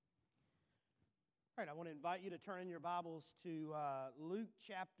All right, I want to invite you to turn in your Bibles to Luke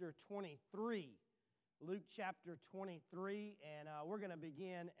chapter 23. Luke chapter 23, and we're going to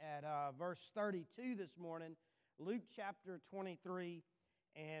begin at verse 32 this morning. Luke chapter 23,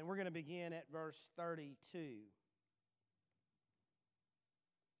 and we're going to begin at verse 32.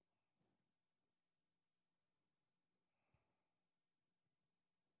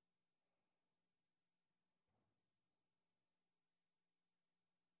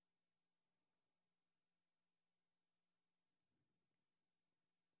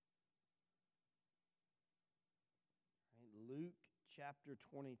 Luke chapter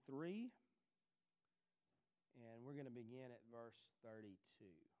 23, and we're going to begin at verse 32.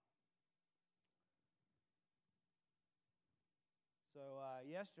 So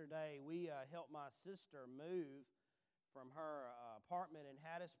yesterday we helped my sister move from her apartment in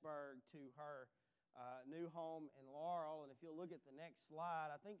Hattiesburg to her new home in Laurel. And if you'll look at the next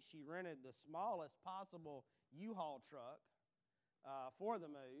slide, I think she rented the smallest possible U-Haul truck for the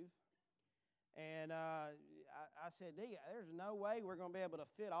move. And I said, Dee, there's no way we're going to be able to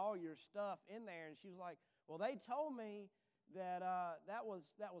fit all your stuff in there. And she was like, well, they told me that that was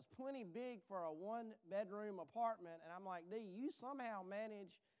plenty big for a one-bedroom apartment. And I'm like, Dee, you somehow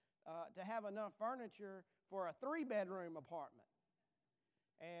managed to have enough furniture for a three-bedroom apartment.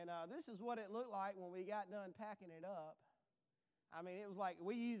 And this is what it looked like when we got done packing it up. I mean, it was like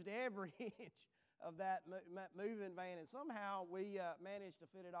we used every inch of that moving van, and somehow we managed to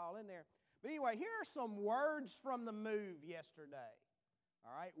fit it all in there. But anyway, here are some words from the move yesterday.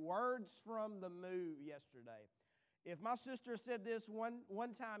 All right, words from the move yesterday. If my sister said this one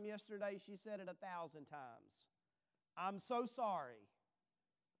time yesterday, she said it 1,000 times. I'm so sorry.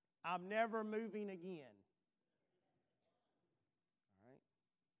 I'm never moving again. All right.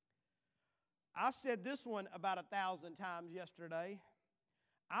 I said this one about 1,000 times yesterday.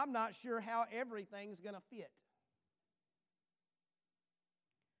 I'm not sure how everything's going to fit.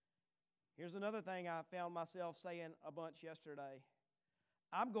 Here's another thing I found myself saying a bunch yesterday.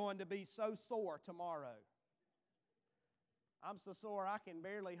 I'm going to be so sore tomorrow. I'm so sore I can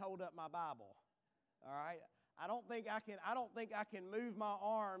barely hold up my Bible. All right? I don't think I can move my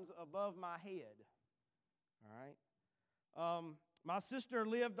arms above my head. All right? My sister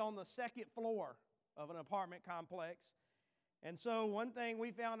lived on the second floor of an apartment complex. And so one thing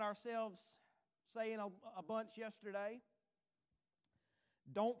we found ourselves saying a bunch yesterday,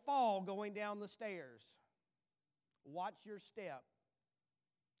 don't fall going down the stairs. Watch your step.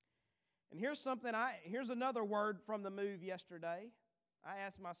 And here's another word from the move yesterday. I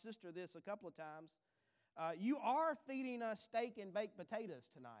asked my sister this a couple of times. You are feeding us steak and baked potatoes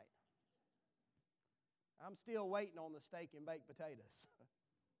tonight. I'm still waiting on the steak and baked potatoes.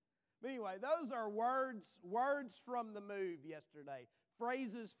 But anyway, those are words from the move yesterday.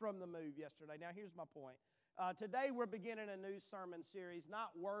 Phrases from the move yesterday. Now here's my point. Today we're beginning a new sermon series,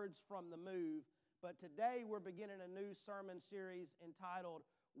 not words from the move, but today we're beginning a new sermon series entitled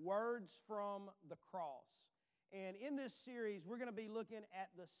Words from the Cross. And in this series, we're going to be looking at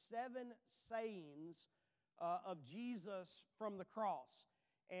the 7 sayings of Jesus from the cross.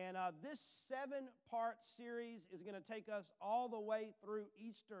 And this 7-part series is going to take us all the way through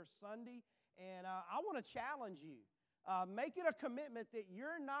Easter Sunday. And I want to challenge you. Make it a commitment that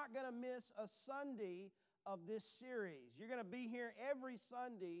you're not going to miss a Sunday of this series. You're going to be here every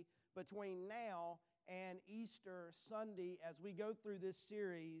Sunday between now and Easter Sunday as we go through this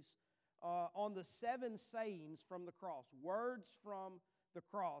series on the 7 sayings from the cross, words from the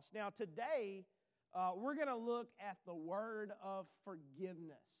cross. Now today, we're going to look at the word of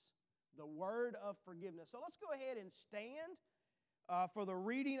forgiveness. The word of forgiveness. So let's go ahead and stand for the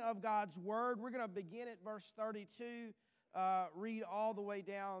reading of God's word. We're going to begin at verse 32, read all the way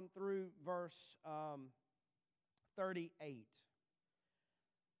down through verse 38.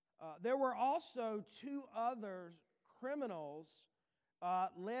 There were also 2 other criminals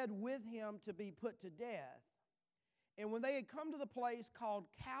led with him to be put to death. And when they had come to the place called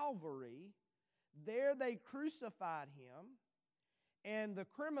Calvary, there they crucified him, and the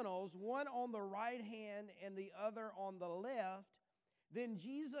criminals, one on the right hand and the other on the left. Then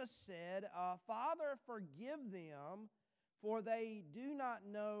Jesus said, Father, forgive them, for they do not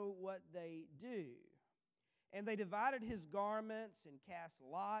know what they do. And they divided his garments and cast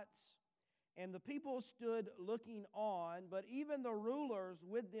lots. And the people stood looking on, but even the rulers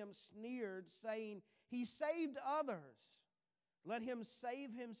with them sneered, saying, He saved others. Let him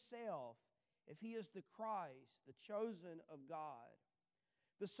save himself, if he is the Christ, the chosen of God.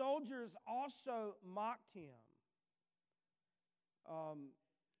 The soldiers also mocked him,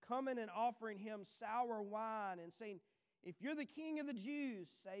 coming and offering him sour wine and saying, If you're the king of the Jews,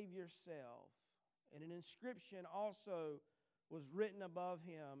 save yourself. And an inscription also was written above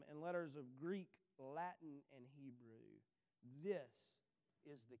him in letters of Greek, Latin, and Hebrew. This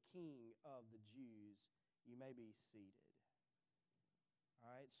is the King of the Jews. You may be seated.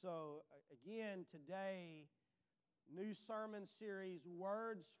 All right, so again, today, new sermon series,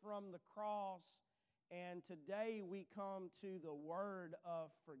 Words from the Cross. And today we come to the word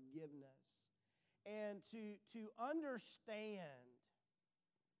of forgiveness. And to understand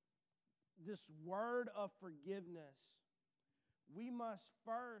this word of forgiveness, we must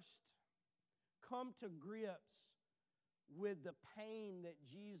first come to grips with the pain that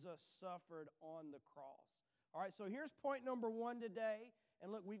Jesus suffered on the cross. All right, so here's point number 1 today.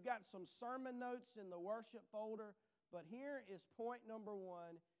 And look, we've got some sermon notes in the worship folder, but here is point number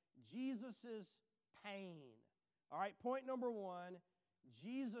 1, Jesus' pain. All right, point number 1,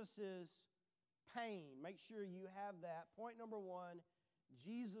 Jesus' pain. Make sure you have that. Point number 1,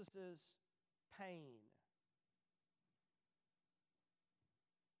 Jesus' pain.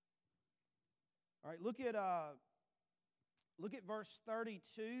 All right, look at verse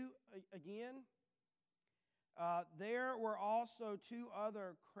 32 again. There were also 2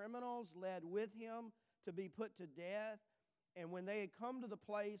 other criminals led with him to be put to death. And when they had come to the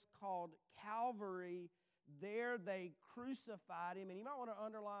place called Calvary, there they crucified him. And you might want to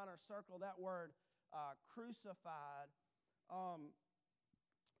underline or circle that word, crucified.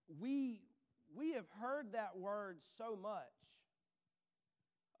 We have heard that word so much.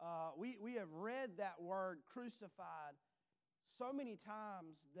 We have read that word, crucified, so many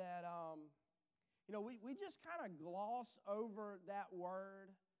times that we just kind of gloss over that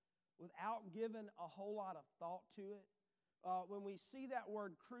word without giving a whole lot of thought to it. When we see that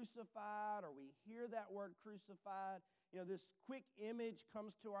word crucified or we hear that word crucified, this quick image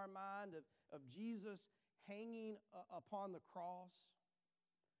comes to our mind of Jesus hanging upon the cross.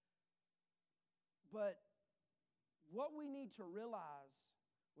 But what we need to realize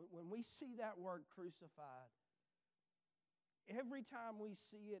when we see that word crucified, every time we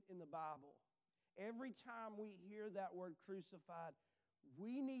see it in the Bible, every time we hear that word crucified,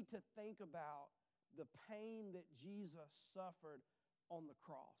 we need to think about the pain that Jesus suffered on the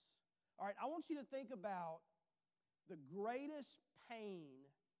cross. All right, I want you to think about the greatest pain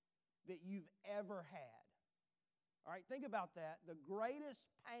that you've ever had. All right, think about that. The greatest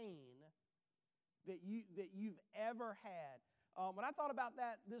pain that you've ever had. When I thought about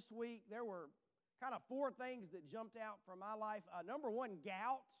that this week, there were kind of 4 things that jumped out from my life. Number 1,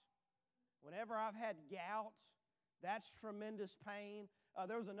 gout. Whenever I've had gout, that's tremendous pain.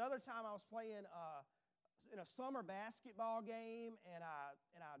 There was another time I was playing in a summer basketball game, and I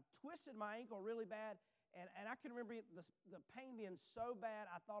twisted my ankle really bad, and I can remember the pain being so bad,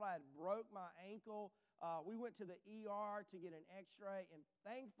 I thought I had broke my ankle. We went to the ER to get an x-ray, and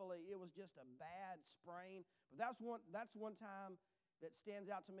thankfully it was just a bad sprain. But that's one time that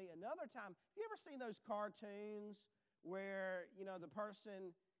stands out to me. Another time, have you ever seen those cartoons where, the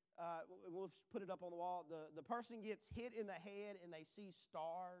person, we'll put it up on the wall, the person gets hit in the head and they see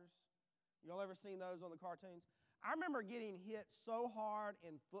stars? Y'all ever seen those on the cartoons? I remember getting hit so hard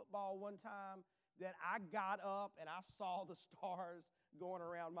in football one time that I got up and I saw the stars going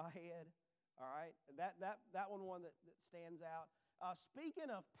around my head. All right, that one that stands out. Speaking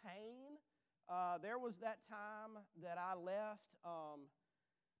of pain, there was that time that I left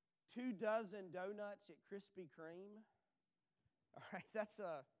 2 dozen donuts at Krispy Kreme. All right, that's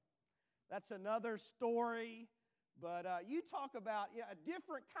another story, but you talk about a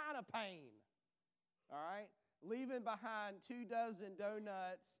different kind of pain. All right, leaving behind 2 dozen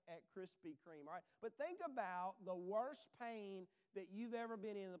donuts at Krispy Kreme. All right, but think about the worst pain that you've ever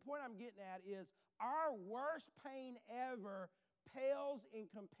been in. The point I'm getting at is our worst pain ever pales in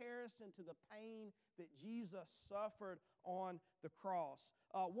comparison to the pain that Jesus suffered on the cross.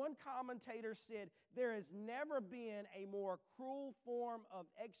 One commentator said, there has never been a more cruel form of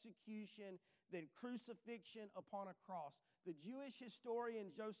execution than crucifixion upon a cross. The Jewish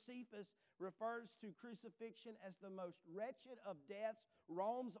historian Josephus refers to crucifixion as the most wretched of deaths.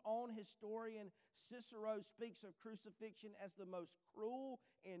 Rome's own historian Cicero speaks of crucifixion as the most cruel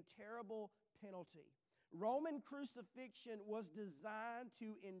and terrible penalty. Roman crucifixion was designed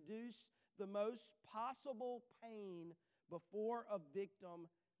to induce the most possible pain before a victim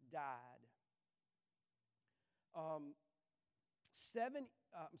died.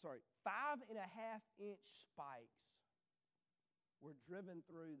 5.5-inch spikes were driven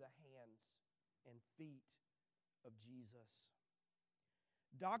through the hands and feet of Jesus.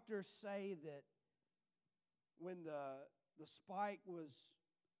 Doctors say that when the spike was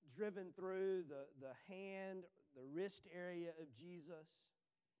driven through the hand, the wrist area of Jesus,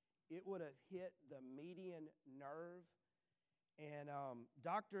 it would have hit the median nerve. And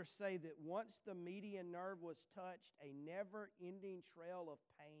doctors say that once the median nerve was touched, a never-ending trail of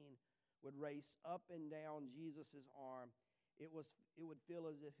pain would race up and down Jesus' arm. It would feel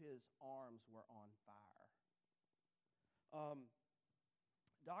as if his arms were on fire.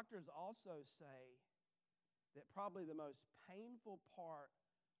 Doctors also say that probably the most painful part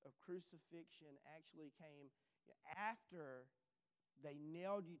of crucifixion actually came after they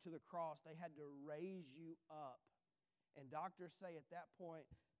nailed you to the cross. They had to raise you up. And doctors say at that point,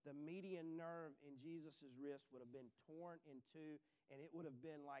 the median nerve in Jesus' wrist would have been torn in two, and it would have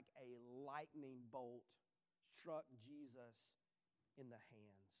been like a lightning bolt struck Jesus in the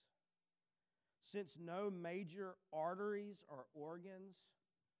hands. Since no major arteries or organs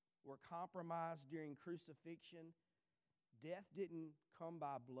were compromised during crucifixion, death didn't come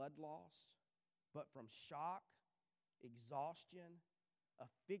by blood loss, but from shock, exhaustion,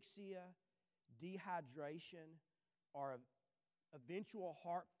 asphyxia, dehydration, or eventual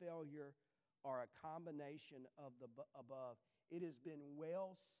heart failure, or a combination of the above. It has been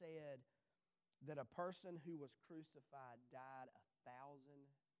well said that a person who was crucified died 1,000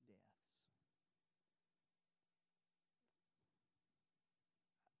 deaths.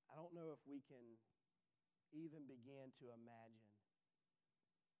 I don't know if we can even begin to imagine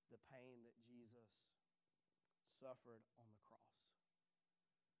the pain that Jesus suffered on the cross.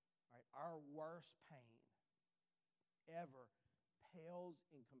 All right, our worst pain ever pales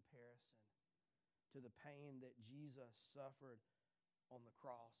in comparison to the pain that Jesus suffered on the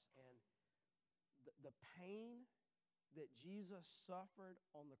cross. And the pain that Jesus suffered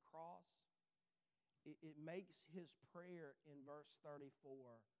on the cross, it makes his prayer in verse 34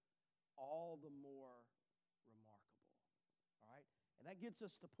 all the more remarkable. All right? And that gets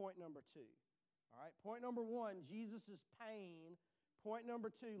us to point number 2. All right? Point number 1, Jesus' pain. Point number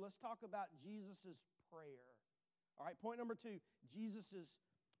 2, let's talk about Jesus' prayer. All right, point number 2, Jesus'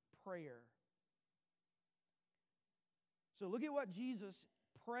 prayer. So look at what Jesus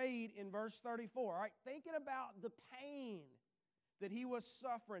prayed in verse 34. All right, thinking about the pain that he was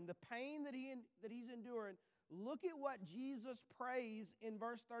suffering, the pain that he's enduring, look at what Jesus prays in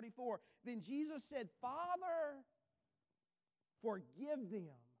verse 34. Then Jesus said, Father, forgive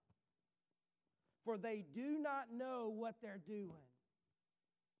them, for they do not know what they're doing.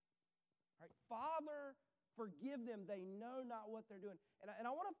 All right, Father, forgive them. They know not what they're doing. And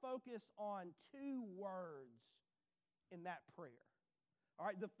I want to focus on 2 words in that prayer. All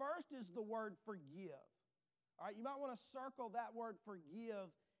right, the first is the word forgive. All right, you might want to circle that word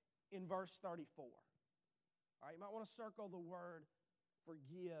forgive in verse 34. All right, you might want to circle the word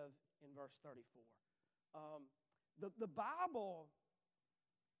forgive in verse 34. The Bible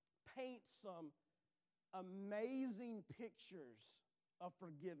paints some amazing pictures of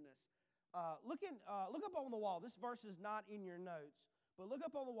forgiveness. Look up on the wall. This verse is not in your notes, but look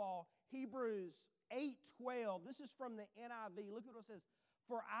up on the wall. Hebrews 8:12. This is from the NIV. Look at what it says.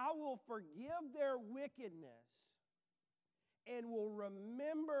 For I will forgive their wickedness and will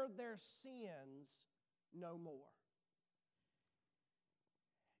remember their sins no more.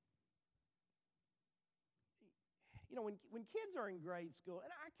 You know, when kids are in grade school,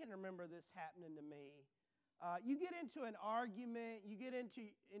 and I can remember this happening to me, you get into an argument, you get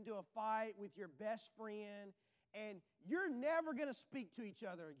into a fight with your best friend, and you're never going to speak to each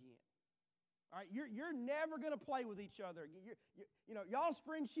other again. All right, you're never going to play with each other. You know, y'all's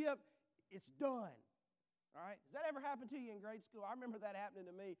friendship, it's done. All right, does that ever happen to you in grade school? I remember that happening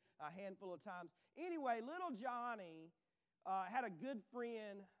to me a handful of times. Anyway, little Johnny had a good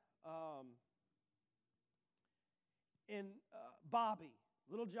friend in Bobby.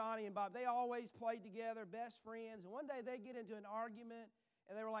 Little Johnny and Bobby, they always played together, best friends. And one day they get into an argument,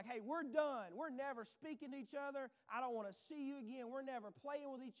 and they were like, hey, we're done. We're never speaking to each other. I don't want to see you again. We're never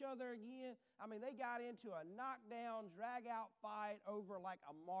playing with each other again. I mean, they got into a knockdown, drag-out fight over like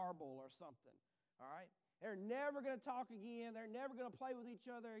a marble or something. All right? They're never going to talk again. They're never going to play with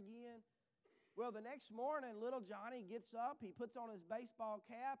each other again. Well, the next morning, little Johnny gets up. He puts on his baseball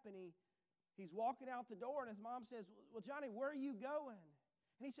cap, and he's walking out the door, and his mom says, well, Johnny, where are you going?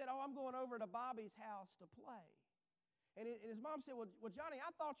 And he said, oh, I'm going over to Bobby's house to play. And his mom said, well, Johnny, I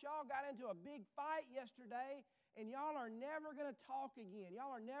thought y'all got into a big fight yesterday, and y'all are never going to talk again.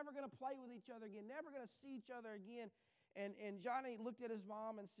 Y'all are never going to play with each other again, never going to see each other again. And Johnny looked at his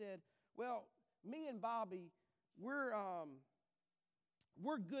mom and said, well, me and Bobby, we're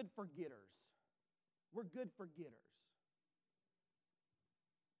good forgetters. We're good forgetters.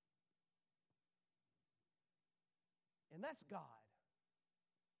 And that's God.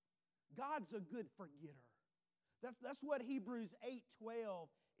 God's a good forgetter. That's what Hebrews 8:12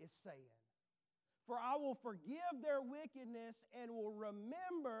 is saying. For I will forgive their wickedness and will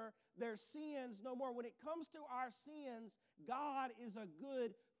remember their sins no more. When it comes to our sins, God is a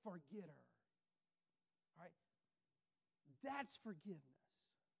good forgetter. All right? That's forgiveness.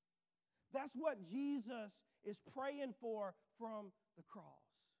 That's what Jesus is praying for from the cross.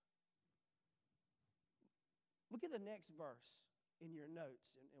 Look at the next verse in your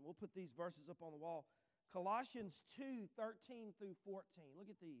notes, and we'll put these verses up on the wall. Colossians 2:13 through 14. Look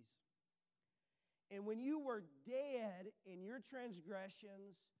at these. And when you were dead in your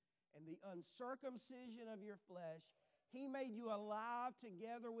transgressions and the uncircumcision of your flesh, He made you alive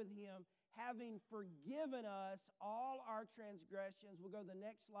together with Him, having forgiven us all our transgressions. We'll go to the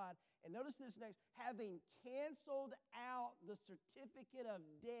next slide. And notice this next. Having canceled out the certificate of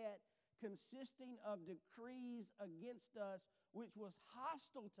debt consisting of decrees against us, which was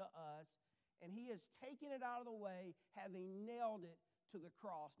hostile to us, and He has taken it out of the way, having nailed it to the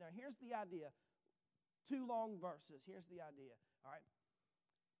cross. Now, here's the idea. 2 long verses. Here's the idea. All right.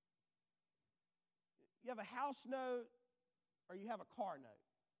 You have a house note or you have a car note.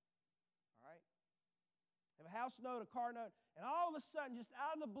 All right. You have a house note, a car note, and all of a sudden, just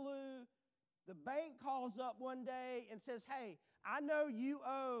out of the blue, the bank calls up one day and says, hey, I know you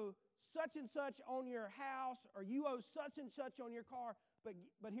owe such and such on your house or you owe such and such on your car, but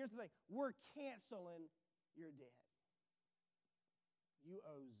here's the thing. We're canceling your debt. You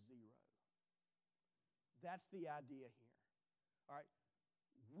owe zero. That's the idea here. All right.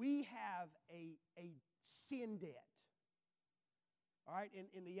 We have a sin debt. All right.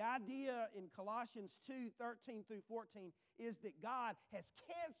 And the idea in Colossians 2:13 through 14 is that God has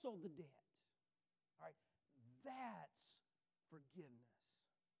canceled the debt. All right. That's forgiveness.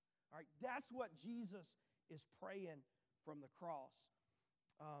 All right. That's what Jesus is praying from the cross.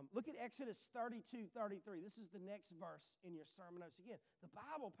 Look at Exodus 32:33. This is the next verse in your sermon notes. Again, the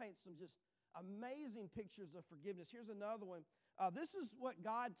Bible paints some just amazing pictures of forgiveness. Here's another one. This is what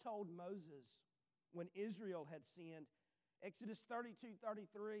God told Moses when Israel had sinned. Exodus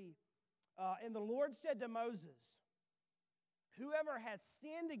 32:33. And the Lord said to Moses, whoever has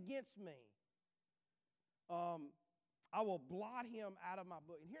sinned against me, I will blot him out of my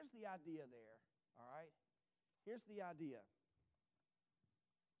book. And here's the idea there, all right? Here's the idea.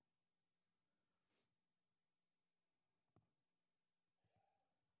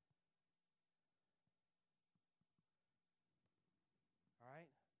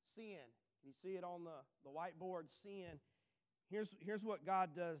 Sin. You see it on the whiteboard, sin. Here's what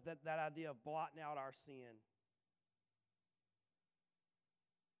God does, that idea of blotting out our sin.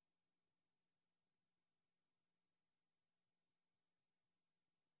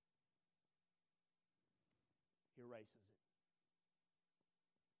 He erases it.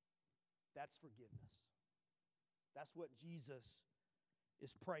 That's forgiveness. That's what Jesus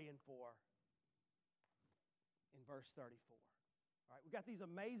is praying for in verse 34. All right, we've got these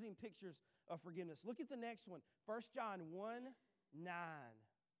amazing pictures of forgiveness. Look at the next one, 1 John 1:9.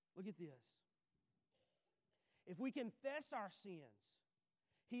 Look at this. If we confess our sins,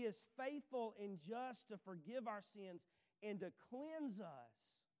 He is faithful and just to forgive our sins and to cleanse us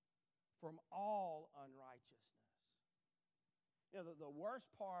from all unrighteousness. You know, the worst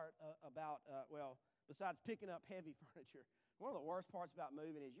part about, besides picking up heavy furniture, one of the worst parts about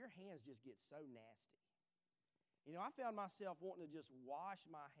moving is your hands just get so nasty. You know, I found myself wanting to just wash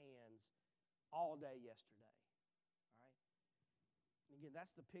my hands all day yesterday. All right? And again,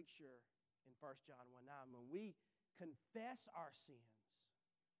 that's the picture in 1 John 1:9. When we confess our sins,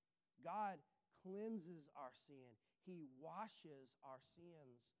 God cleanses our sin. He washes our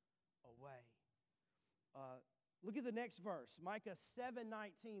sins away. Look at the next verse, Micah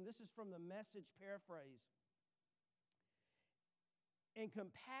 7:19. This is from the Message paraphrase. And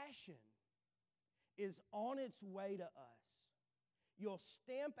compassion is on its way to us. You'll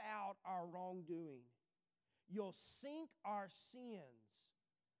stamp out our wrongdoing. You'll sink our sins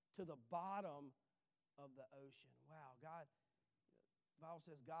to the bottom of the ocean. Wow, God, the Bible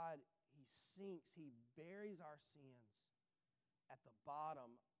says God, He sinks, He buries our sins at the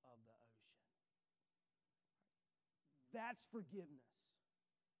bottom of the ocean. That's forgiveness.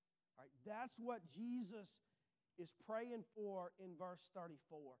 All right, that's what Jesus is praying for in verse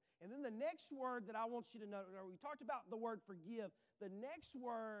 34. And then the next word that I want you to note, we talked about the word forgive. The next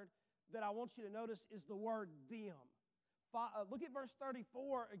word that I want you to notice is the word them. Look at verse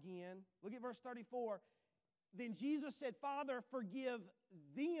 34 again. Look at verse 34. Then Jesus said, Father, forgive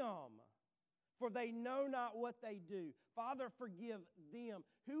them, for they know not what they do. Father, forgive them.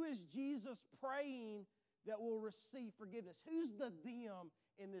 Who is Jesus praying that will receive forgiveness? Who's the them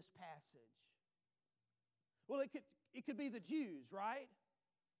in this passage? Well, it could be the Jews, right?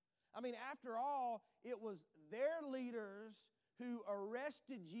 I mean, after all, it was their leaders who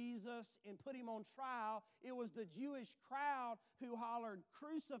arrested Jesus and put him on trial. It was the Jewish crowd who hollered,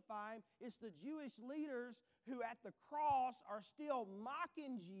 "Crucify him." It's the Jewish leaders who at the cross are still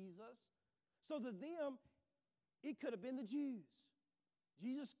mocking Jesus. So to them, it could have been the Jews.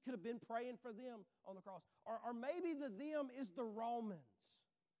 Jesus could have been praying for them on the cross. Or maybe the them is the Romans.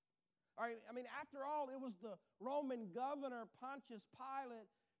 All right, I mean, after all, it was the Roman governor, Pontius Pilate,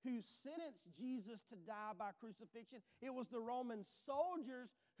 who sentenced Jesus to die by crucifixion. It was the Roman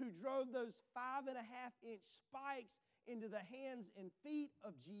soldiers who drove those 5.5-inch spikes into the hands and feet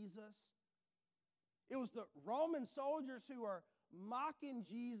of Jesus. It was the Roman soldiers who are mocking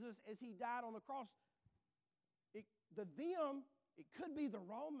Jesus as he died on the cross. It could be the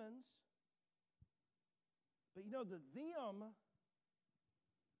Romans, but you know, the them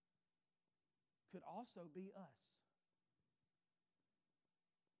could also be us.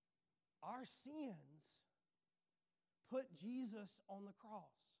 Our sins put Jesus on the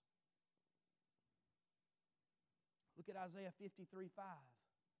cross. Look at Isaiah 53:5.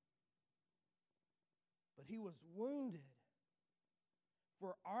 But he was wounded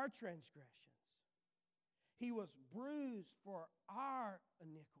for our transgressions. He was bruised for our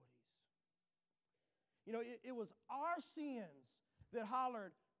iniquities. You know, it was our sins that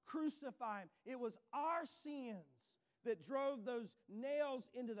hollered, "Crucify him." It was our sins that drove those nails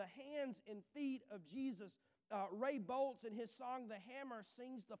into the hands and feet of Jesus. Ray Boltz, in his song "The Hammer,"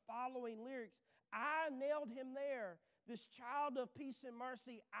 sings the following lyrics: "I nailed him there, this child of peace and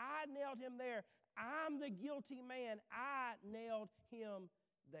mercy. I nailed him there. I'm the guilty man. I nailed him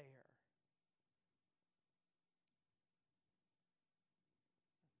there."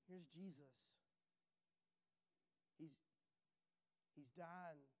 Here's Jesus. He's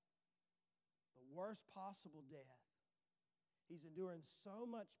dying the worst possible death. He's enduring so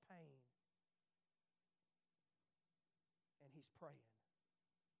much pain. And he's praying,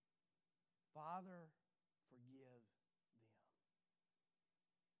 "Father, forgive them."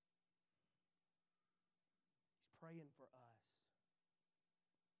 He's praying for us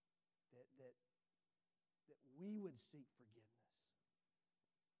that we would seek forgiveness,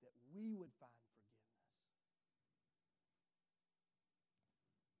 that we would find forgiveness.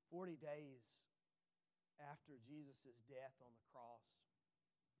 40 days after Jesus' death on the cross,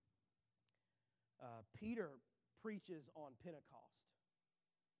 Peter preaches on Pentecost.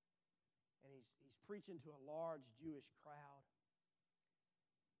 And he's preaching to a large Jewish crowd.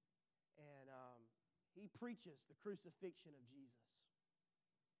 And he preaches the crucifixion of Jesus.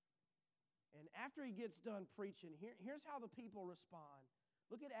 And after he gets done preaching, here's how the people respond.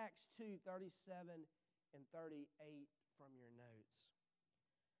 Look at Acts 2:37 and 38 from your notes.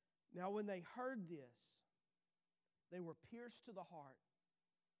 "Now when they heard this, they were pierced to the heart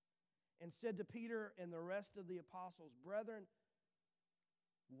and said to Peter and the rest of the apostles, 'Brethren,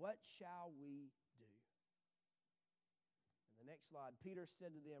 what shall we do?' And the next slide, Peter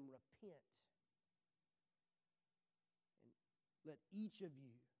said to them, 'Repent, and let each of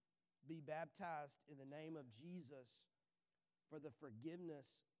you be baptized in the name of Jesus for the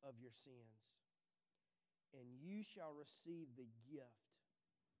forgiveness of your sins, and you shall receive the gift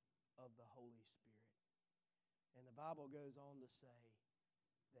of the Holy Spirit.' And the Bible goes on to say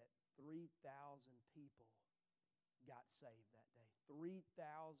that 3,000 people got saved that day.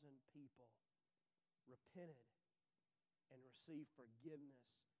 3,000 people repented and received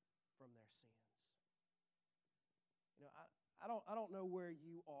forgiveness from their sins. You know, I don't know where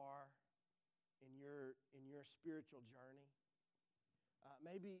you are in your spiritual journey.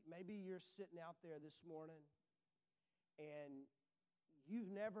 Maybe you're sitting out there this morning and you've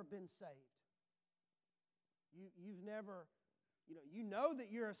never been saved. You've never, you know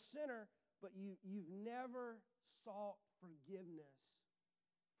that you're a sinner, but you've never sought forgiveness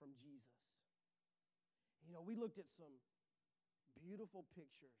from Jesus. You know, we looked at some beautiful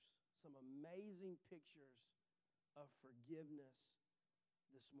pictures, some amazing pictures of forgiveness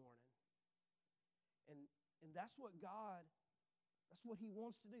this morning. And that's what He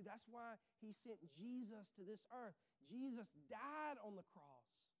wants to do. That's why He sent Jesus to this earth. Jesus died on the cross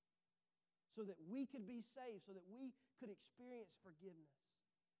so that we could be saved, so that we could experience forgiveness.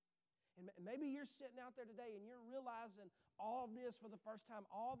 And maybe you're sitting out there today and you're realizing all of this for the first time.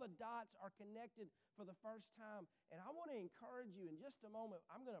 All the dots are connected for the first time. And I want to encourage you in just a moment.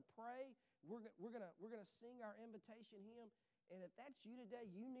 I'm going to pray. We're going to sing our invitation hymn. And if that's you today,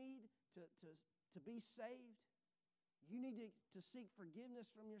 you need to be saved. You need to seek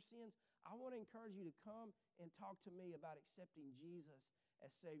forgiveness from your sins. I want to encourage you to come and talk to me about accepting Jesus as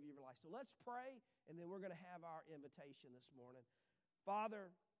Savior of your life. So let's pray, and then we're going to have our invitation this morning.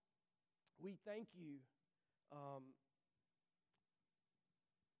 Father, We thank you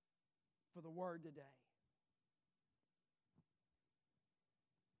for the word today.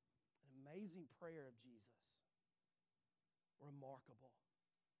 An amazing prayer of Jesus. Remarkable.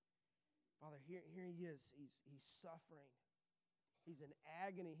 Father, here he is. He's suffering. He's in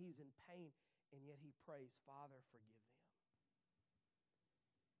agony. He's in pain. And yet he prays, Father, forgive them.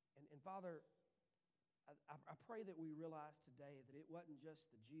 And Father, I pray that we realize today that it wasn't just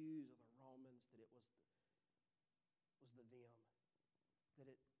the Jews or the Romans, that it was the them. That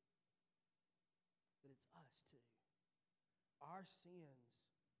it's us too. Our sins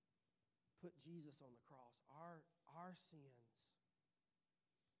put Jesus on the cross. Our sins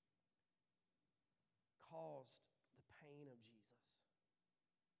caused the pain of Jesus.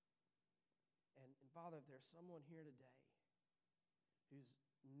 And Father, if there's someone here today who's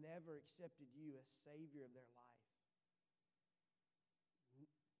never accepted you as Savior of their life,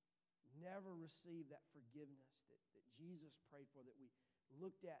 never received that forgiveness that Jesus prayed for, that we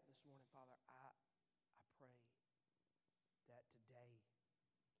looked at this morning, Father, I pray that today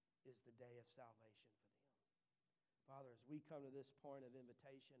is the day of salvation for them. Father, as we come to this point of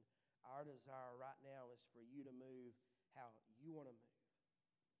invitation, our desire right now is for you to move how you want to move.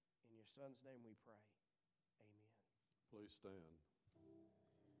 In your Son's name we pray. Amen. Please stand.